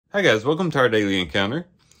Hi guys, welcome to our daily encounter.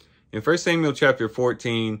 In 1 Samuel chapter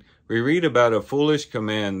 14, we read about a foolish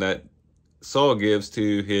command that Saul gives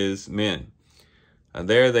to his men.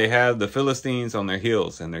 There they have the Philistines on their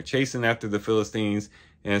heels, and they're chasing after the Philistines.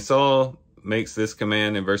 And Saul makes this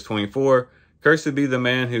command in verse 24, "Cursed be the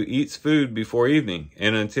man who eats food before evening,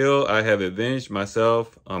 and until I have avenged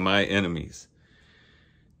myself on my enemies."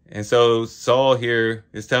 And so Saul here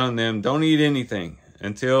is telling them, don't eat anything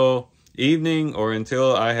until evening or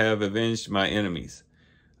until I have avenged my enemies.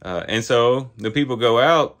 And so the people go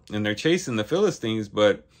out and they're chasing the Philistines,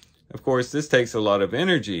 but of course this takes a lot of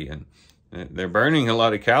energy and they're burning a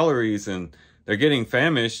lot of calories and they're getting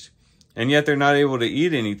famished, and yet they're not able to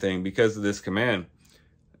eat anything because of this command.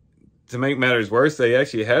 To make matters worse, they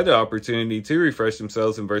actually had the opportunity to refresh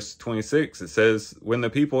themselves. In verse 26, it says, "When the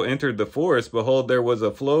people entered the forest, behold, there was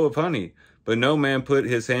a flow of honey, but no man put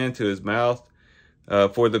his hand to his mouth,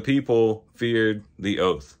 for the people feared the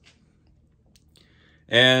oath."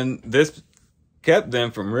 And this kept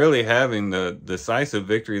them from really having the decisive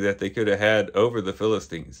victory that they could have had over the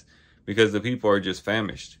Philistines, because the people are just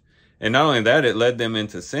famished. And not only that, it led them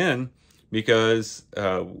into sin, because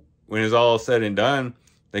when it's all said and done,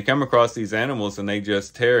 they come across these animals and they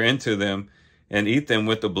just tear into them and eat them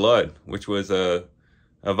with the blood, which was a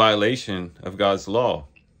violation of God's law.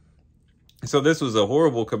 So this was a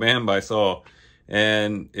horrible command by Saul,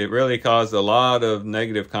 and it really caused a lot of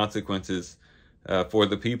negative consequences for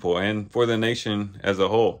the people and for the nation as a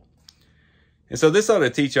whole. And so this ought to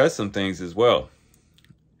teach us some things as well.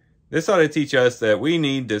 This ought to teach us that we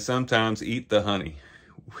need to sometimes eat the honey.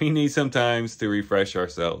 We need sometimes to refresh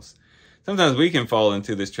ourselves. Sometimes we can fall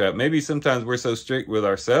into this trap. Maybe sometimes we're so strict with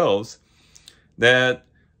ourselves that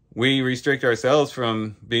we restrict ourselves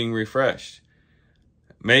from being refreshed.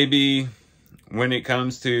 Maybe when it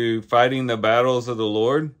comes to fighting the battles of the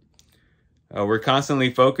Lord, we're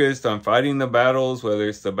constantly focused on fighting the battles, whether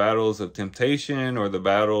it's the battles of temptation or the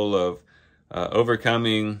battle of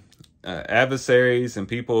overcoming adversaries and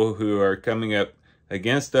people who are coming up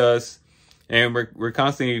against us. And we're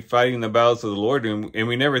constantly fighting the battles of the Lord, and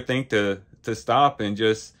we never think to stop and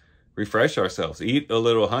just refresh ourselves, eat a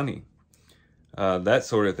little honey, that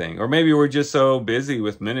sort of thing. Or maybe we're just so busy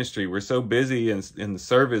with ministry. We're so busy in the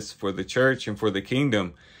service for the church and for the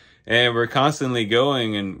kingdom, and we're constantly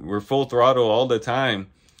going and we're full throttle all the time.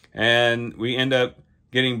 And we end up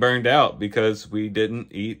getting burned out because we didn't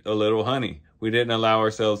eat a little honey. We didn't allow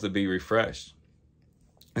ourselves to be refreshed.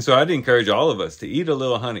 And so I'd encourage all of us to eat a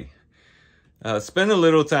little honey. Spend a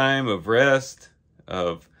little time of rest,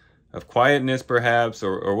 of quietness perhaps,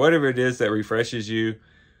 or whatever it is that refreshes you.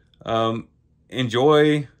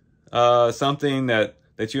 Enjoy something that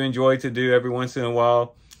you enjoy to do every once in a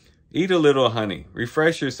while. Eat a little honey.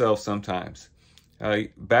 Refresh yourself sometimes.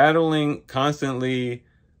 Battling constantly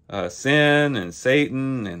sin and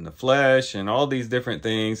Satan and the flesh and all these different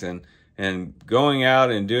things, and going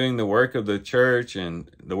out and doing the work of the church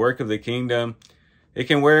and the work of the kingdom, it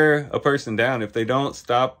can wear a person down if they don't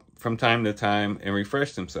stop from time to time and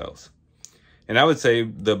refresh themselves. And I would say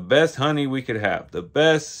the best honey we could have, the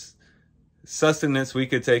best sustenance we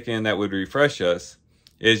could take in that would refresh us,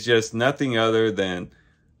 is just nothing other than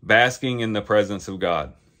basking in the presence of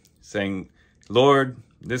God. Saying, "Lord,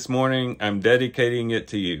 this morning I'm dedicating it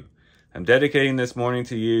to you. I'm dedicating this morning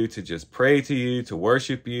to you, to just pray to you, to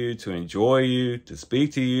worship you, to enjoy you, to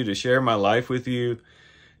speak to you, to share my life with you.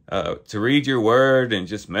 To read your word and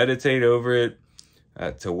just meditate over it,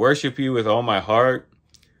 to worship you with all my heart."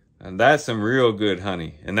 And that's some real good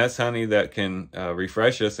honey. And that's honey that can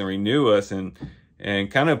refresh us and renew us and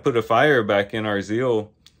kind of put a fire back in our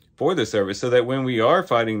zeal for the service, so that when we are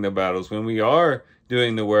fighting the battles, when we are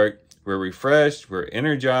doing the work, we're refreshed, we're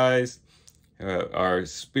energized, our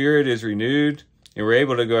spirit is renewed, and we're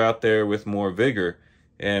able to go out there with more vigor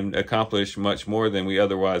and accomplish much more than we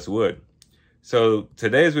otherwise would. So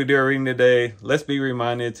today, as we do our reading today, let's be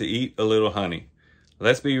reminded to eat a little honey.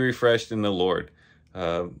 Let's be refreshed in the Lord,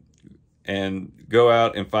 and go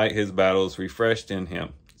out and fight his battles refreshed in him.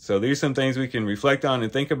 So these are some things we can reflect on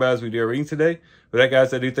and think about as we do our reading today. With that,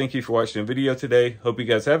 guys, I do thank you for watching the video today. Hope you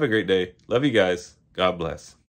guys have a great day. Love you guys. God bless.